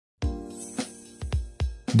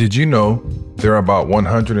Did you know there are about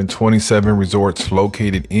 127 resorts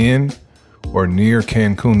located in or near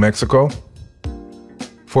Cancun, Mexico?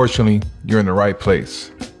 Fortunately, you're in the right place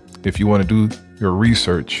if you want to do your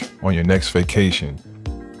research on your next vacation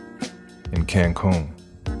in Cancun,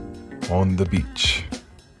 on the beach.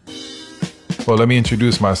 Well, let me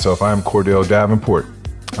introduce myself. I am Cordell Davenport.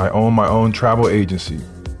 I own my own travel agency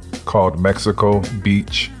called Mexico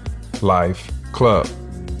Beach Life Club.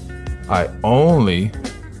 I only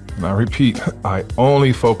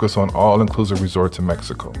focus on all-inclusive resorts in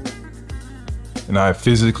Mexico. And I have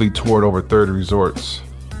physically toured over 30 resorts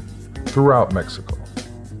throughout Mexico.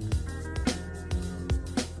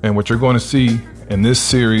 And what you're going to see in this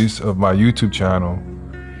series of my YouTube channel,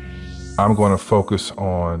 I'm going to focus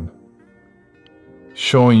on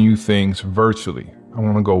showing you things virtually. I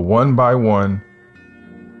want to go one by one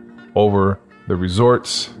over the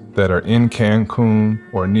resorts that are in Cancun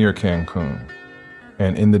or near Cancun.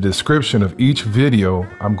 And in the description of each video,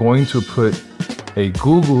 I'm going to put a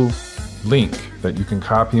Google link that you can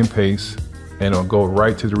copy and paste, and it'll go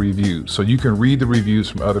right to the reviews. So you can read the reviews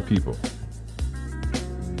from other people.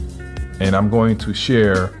 And I'm going to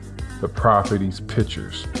share the property's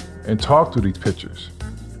pictures and talk through these pictures.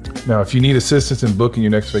 Now, if you need assistance in booking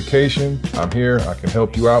your next vacation, I'm here. I can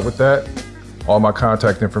help you out with that. All my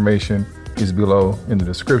contact information is below in the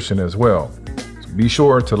description as well. So be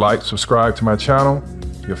sure to like, subscribe to my channel.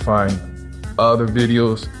 You'll find other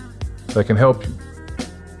videos that can help you.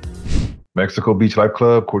 Mexico Beach Life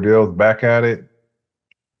Club, Cordell's back at it.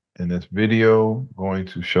 In this video, I'm going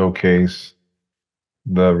to showcase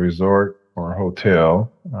the resort or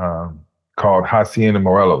hotel called Hacienda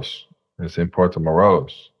Morelos. It's in Puerto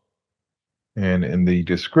Morelos. And in the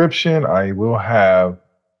description, I will have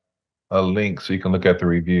a link so you can look at the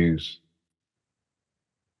reviews.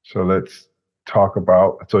 So let's talk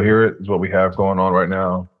about, so here is what we have going on right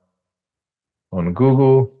now on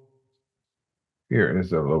Google. Here is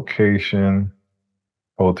the location,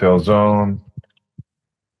 hotel zone,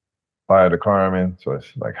 Playa del Carmen. So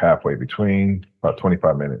it's like halfway between, about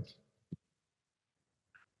 25 minutes.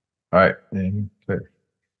 All right, and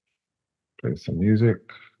play some music.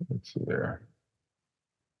 Let's see there.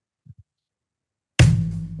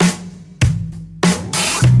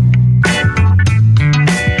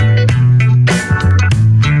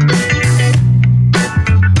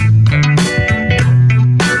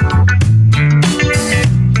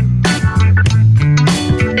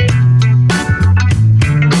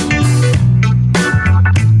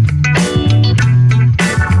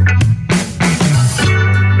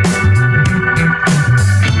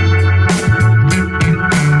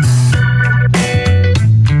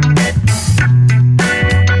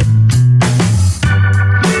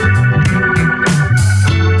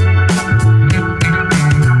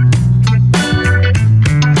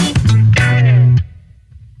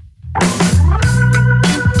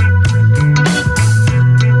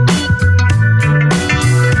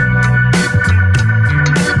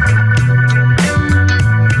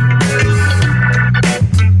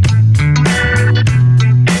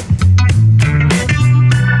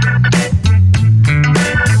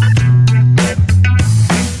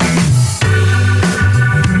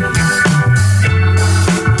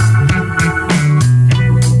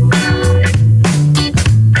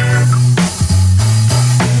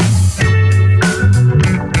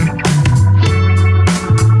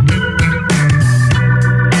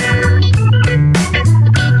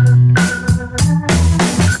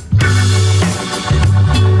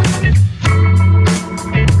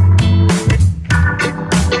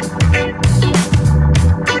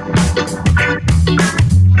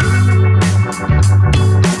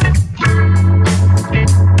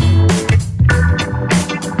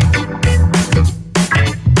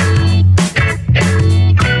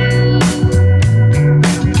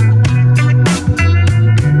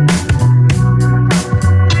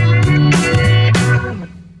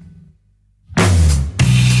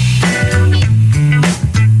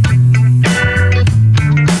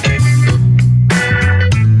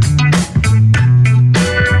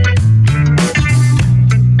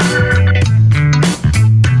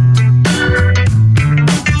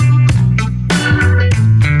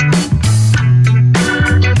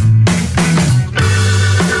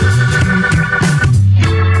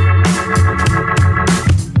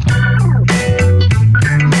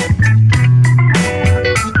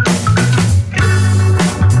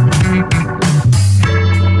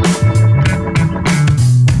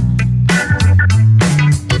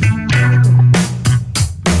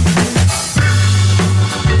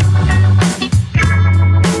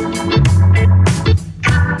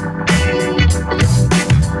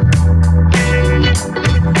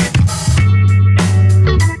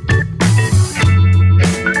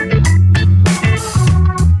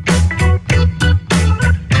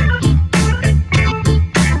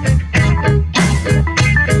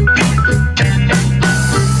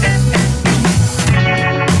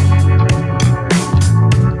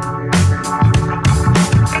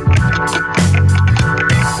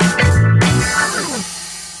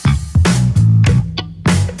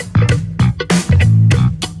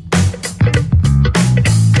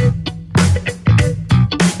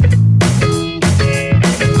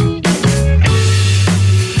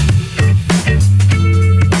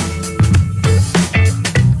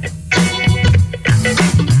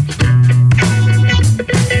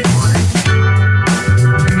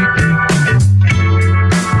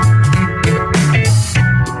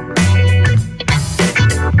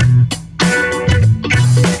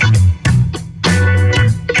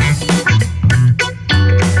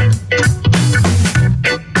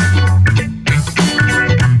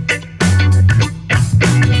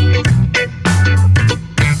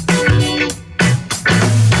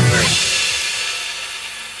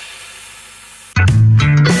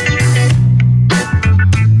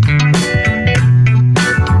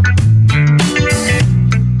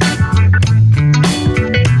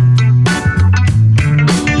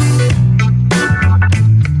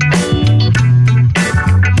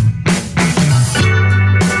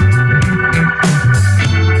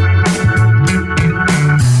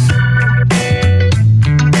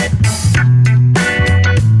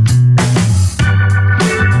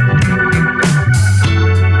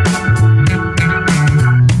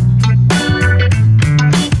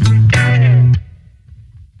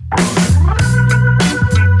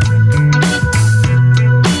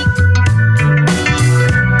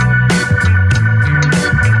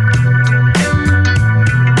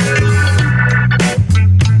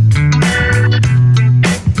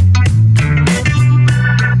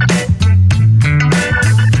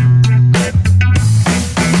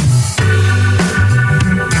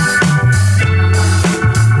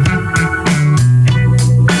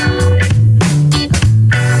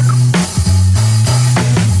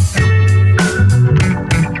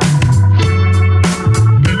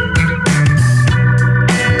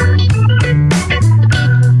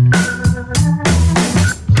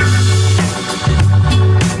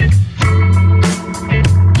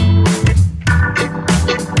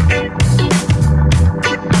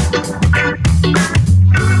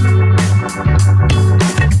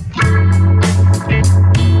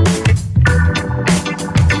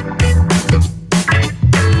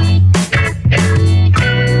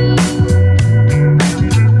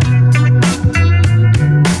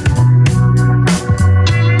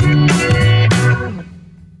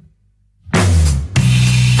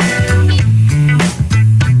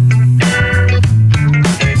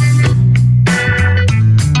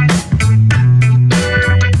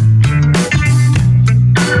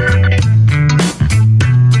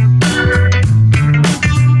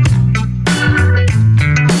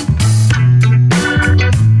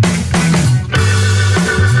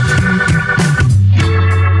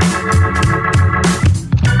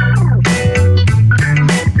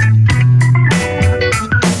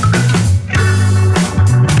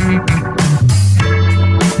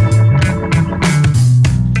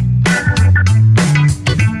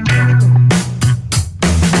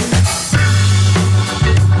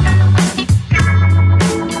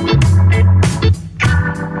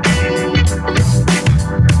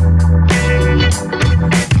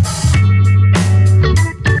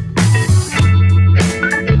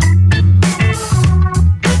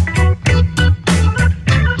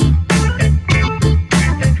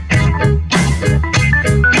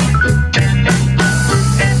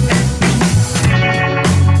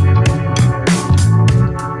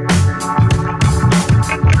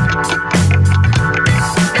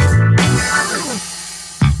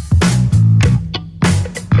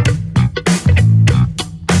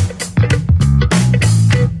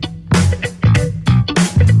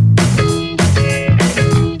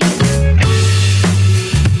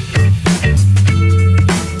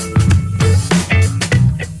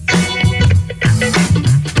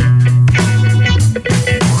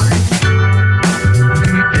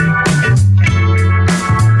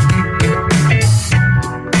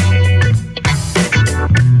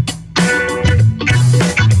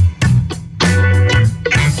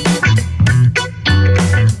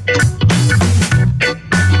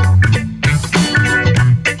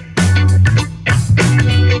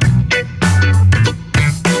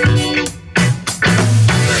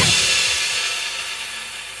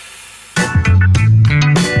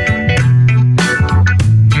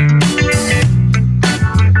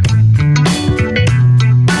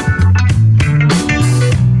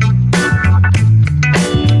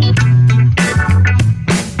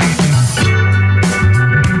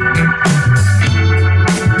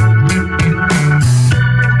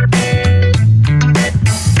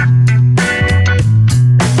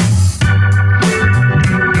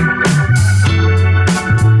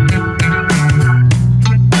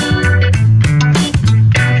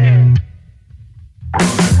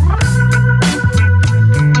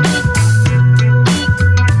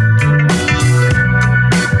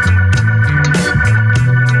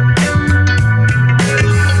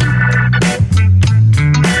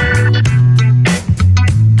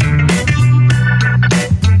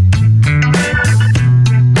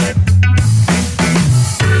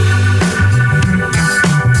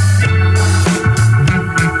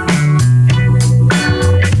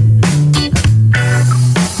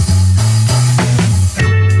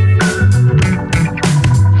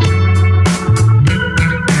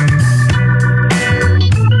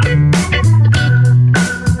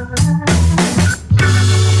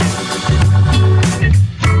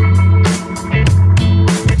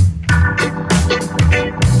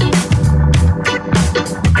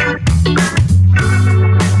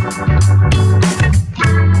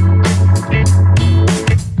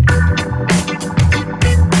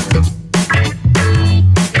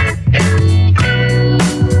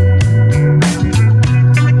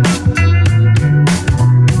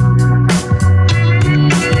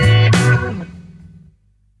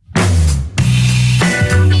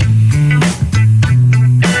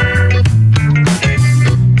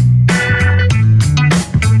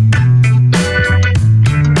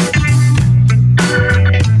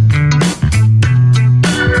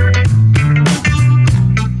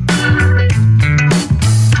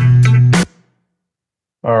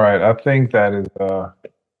 All right, I think that is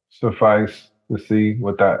suffice to see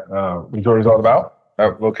what that resort is all about,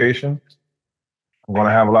 that location. I'm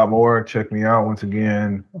gonna have a lot more. Check me out once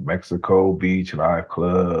again, Mexico Beach Live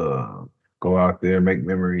Club. Go out there, make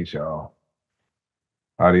memories, y'all.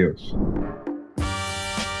 Adios.